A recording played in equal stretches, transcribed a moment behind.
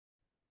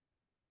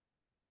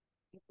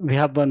We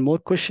have one more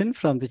question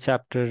from the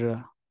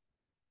chapter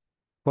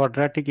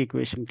Quadratic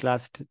Equation,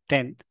 class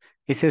 10th.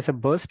 It says a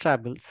bus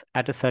travels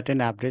at a certain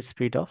average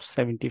speed of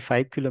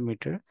 75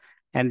 kilometer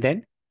and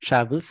then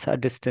travels a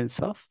distance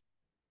of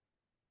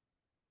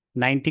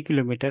 90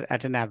 kilometer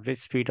at an average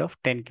speed of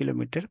 10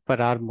 kilometer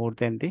per hour more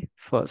than the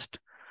first.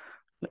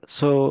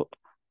 So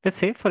let's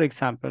say, for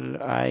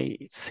example, I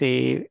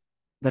say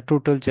the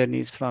total journey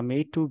is from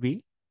A to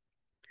B,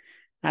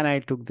 and I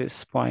took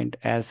this point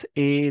as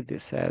A,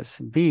 this as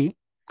B.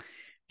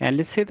 And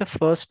let's say the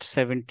first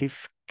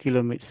 75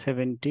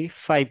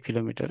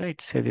 kilometer, right?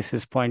 Say this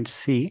is point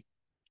C.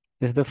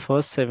 This is the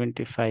first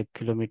 75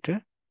 kilometer,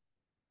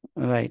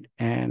 right?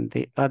 And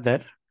the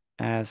other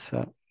as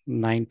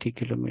 90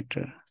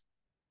 kilometer.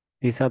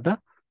 These are the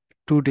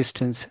two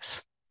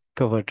distances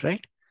covered,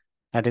 right?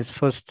 That is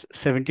first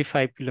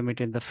 75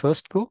 kilometer in the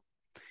first go,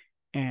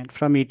 and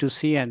from E to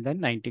C, and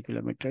then 90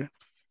 kilometer.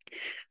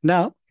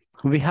 Now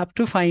we have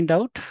to find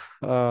out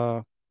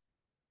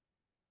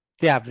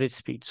the average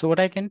speed. So what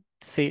I can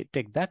say,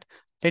 take that,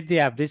 let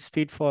the average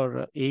speed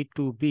for A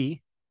to B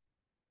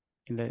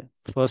in the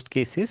first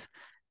case is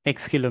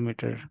X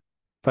kilometer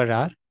per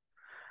hour.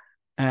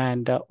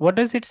 And what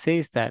does it say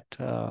is that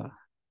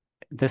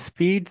the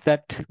speed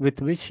that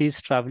with which he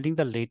is traveling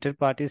the later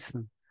part is,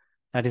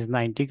 that is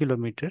 90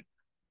 kilometer.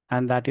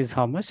 And that is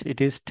how much? It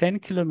is 10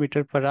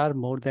 kilometer per hour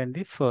more than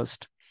the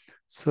first.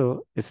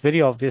 So it's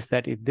very obvious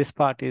that if this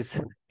part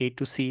is A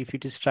to C, if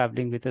it is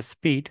traveling with a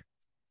speed,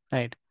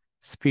 right,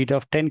 speed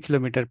of 10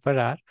 kilometer per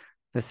hour,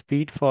 the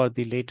speed for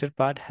the later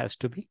part has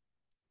to be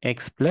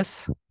X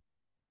plus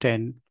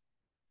 10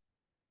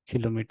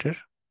 kilometer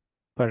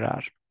per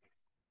hour.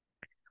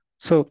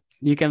 So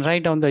you can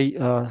write down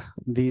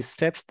these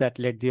steps that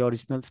let the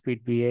original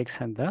speed be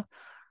X, and the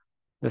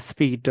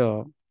speed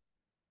from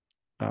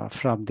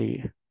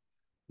the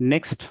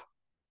next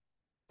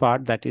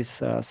part, that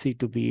is C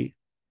to B,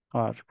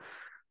 or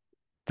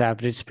the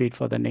average speed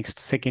for the next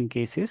second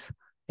case is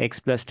X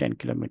plus 10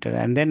 kilometer.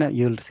 And then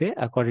you'll say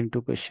according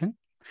to question.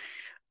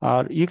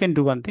 Or you can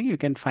do one thing, you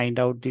can find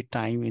out the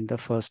time in the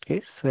first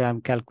case. So I'm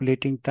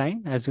calculating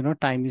time. As you know,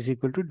 time is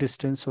equal to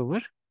distance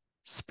over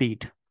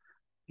speed.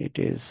 It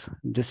is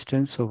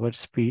distance over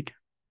speed.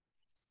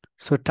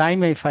 So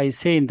time, if I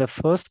say in the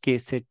first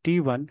case, say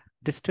T1,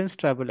 distance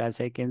travel, as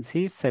I can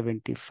see, is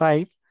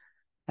 75,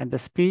 and the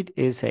speed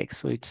is X.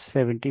 So it's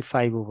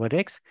 75 over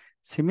X.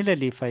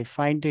 Similarly, if I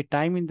find the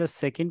time in the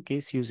second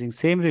case using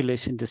same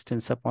relation,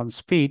 distance upon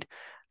speed,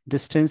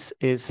 distance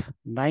is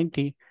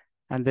 90,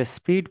 and the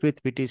speed with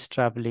which it is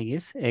traveling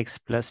is X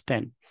plus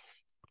 10.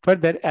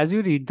 Further, as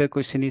you read the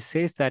question, it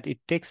says that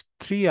it takes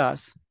 3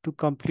 hours to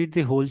complete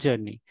the whole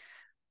journey.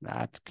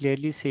 That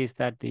clearly says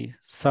that the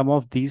sum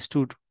of these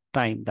two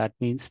time, that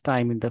means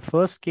time in the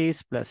first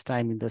case plus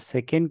time in the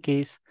second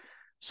case,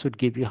 should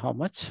give you how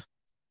much?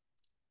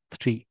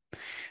 3.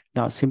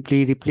 Now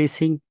simply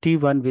replacing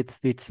T1 with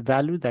its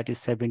value, that is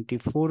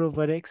 74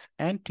 over X,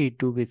 and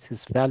T2 with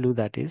its value,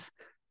 that is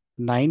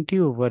 90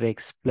 over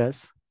X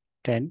plus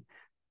 10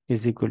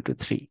 is equal to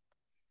 3.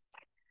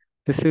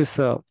 This is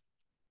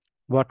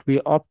what we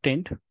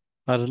obtained,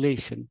 a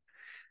relation.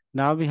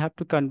 Now we have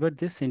to convert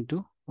this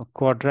into a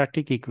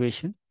quadratic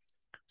equation.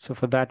 So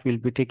for that, we'll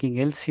be taking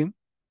LCM.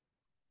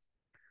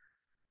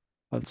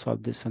 I'll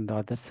solve this on the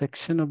other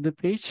section of the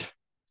page.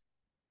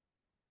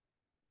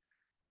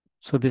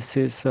 So this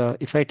is,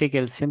 if I take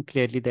LCM,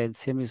 clearly the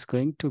LCM is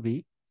going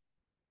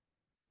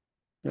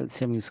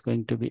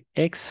to be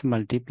X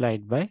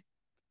multiplied by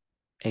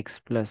X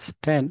plus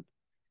 10.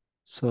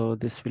 So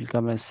this will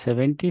come as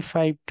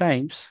 75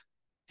 times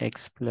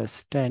X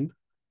plus 10,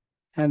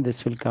 and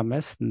this will come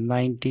as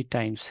 90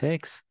 times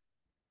X,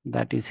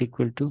 that is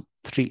equal to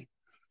 3.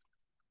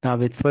 Now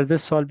with further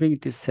solving,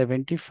 it is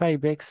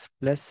 75X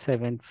plus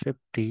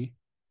 750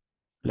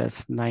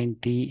 plus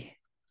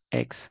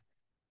 90X.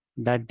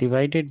 That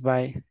divided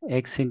by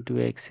X into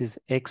X is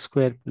X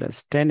squared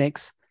plus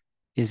 10X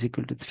is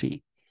equal to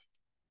 3.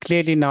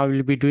 Clearly now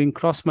we'll be doing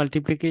cross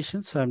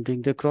multiplication. So I'm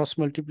doing the cross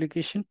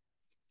multiplication.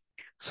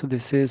 So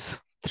this is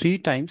 3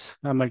 times,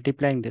 I'm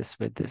multiplying this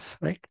with this,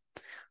 right?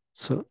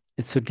 So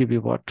it should give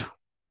you what?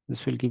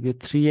 This will give you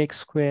 3x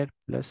squared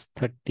plus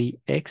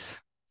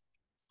 30x.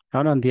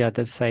 And on the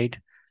other side,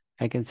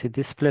 I can see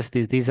this plus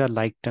this. These are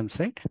like terms,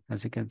 right?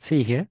 As you can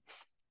see here,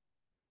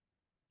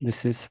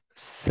 this is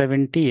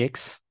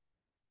 70x,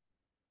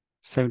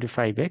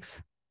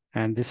 75x,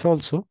 and this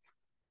also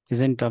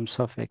is in terms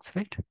of x,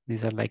 right?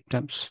 These are like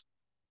terms.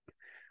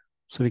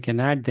 So we can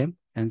add them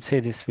and say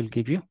this will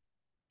give you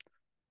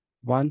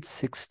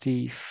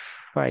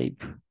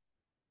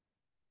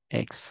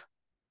 165x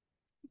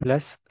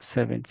plus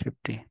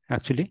 750.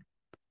 Actually,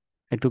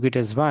 I took it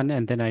as 1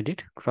 and then I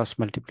did cross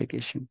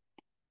multiplication.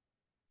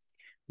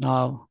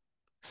 Now,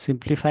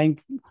 simplifying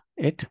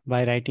it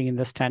by writing in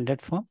the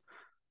standard form,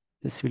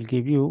 this will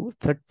give you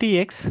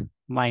 30x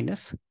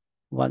minus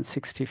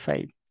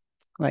 165,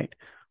 right?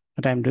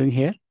 What I'm doing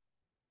here,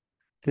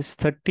 this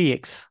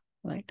 30x,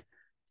 right?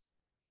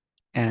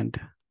 And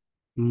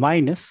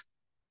minus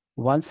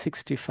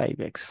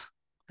 165x.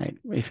 right?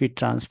 If we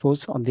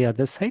transpose on the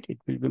other side, it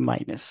will be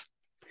minus.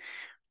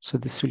 So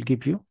this will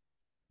give you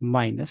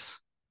minus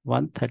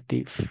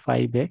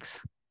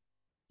 135x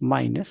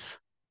minus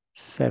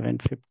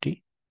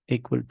 750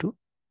 equal to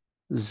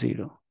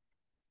 0.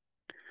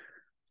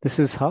 This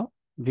is how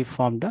we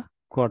formed a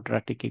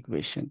quadratic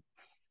equation.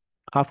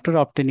 After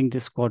obtaining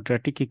this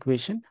quadratic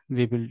equation,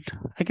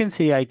 I can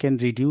say I can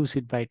reduce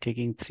it by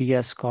taking 3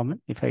 as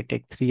common. If I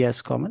take 3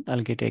 as common,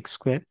 I'll get x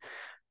squared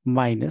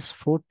minus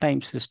 4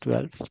 times is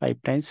 12,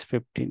 5 times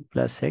 15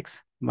 plus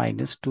x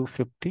minus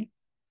 250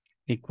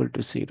 equal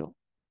to 0.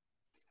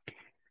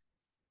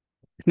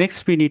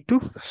 Next, we need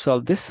to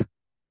solve this.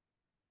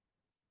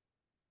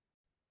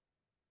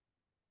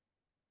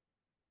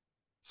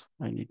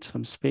 I need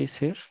some space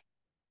here.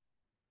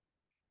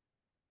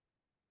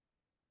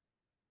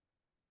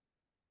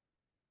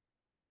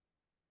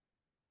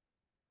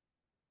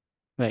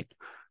 Right.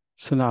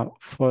 So now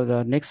for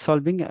the next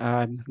solving,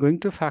 I'm going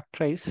to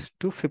factorize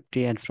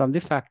 250, and from the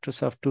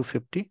factors of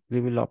 250,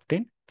 we will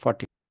obtain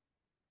 40.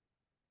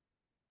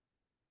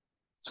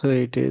 So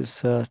it is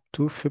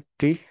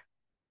 250.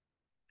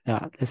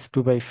 Yeah, let's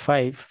do by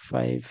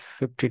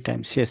 550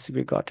 times. Yes,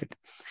 we got it.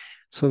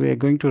 So we are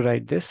going to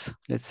write this.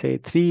 Let's say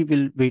 3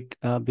 will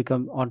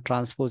become on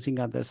transposing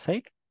other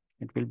side.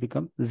 It will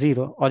become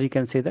 0. Or you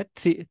can say that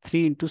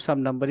 3 into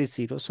some number is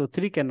 0. So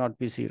 3 cannot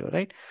be 0,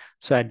 right?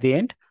 So at the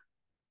end,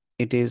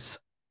 it is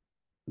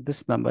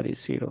this number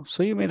is 0.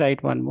 So you may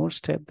write one more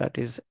step, that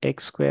is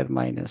x square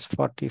minus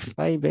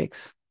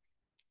 45x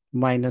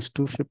minus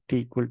 250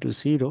 equal to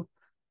 0.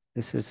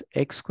 This is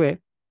x square.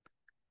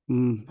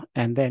 And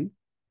then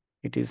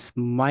it is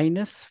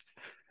minus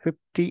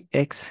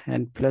 50x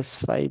and plus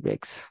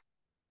 5x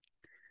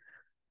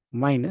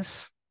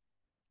minus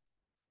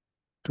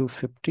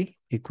 250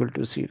 equal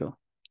to 0.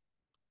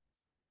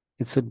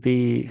 It should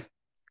be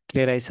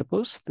clear, I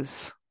suppose.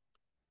 This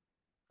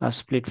I've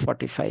split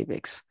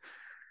 45x.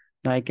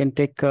 Now I can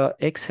take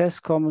x as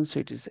common, so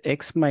it is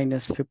x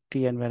minus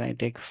 50, and when I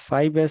take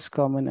 5 as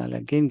common, I'll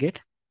again get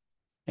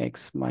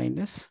x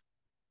minus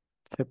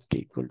 50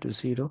 equal to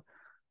 0.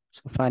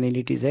 So finally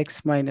it is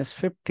x minus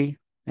 50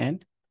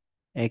 and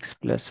x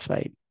plus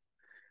 5.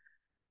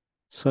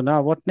 So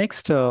now what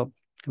next?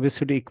 We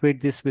should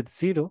equate this with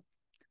 0.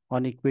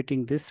 On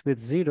equating this with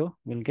 0,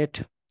 we'll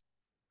get,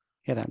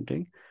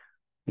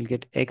 we'll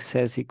get x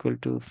as equal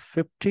to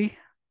 50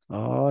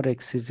 or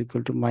x is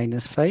equal to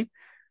minus 5.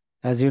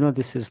 As you know,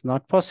 this is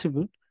not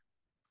possible.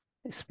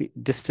 X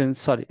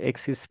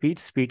is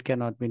speed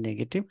cannot be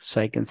negative.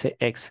 So I can say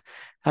x,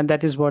 and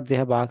that is what they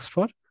have asked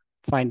for.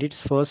 Find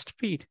its first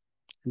speed.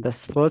 And the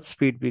first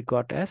speed we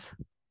got as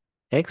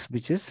x,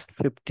 which is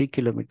 50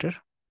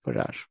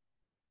 km/h.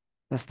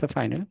 That's the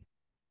final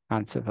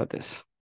answer for this.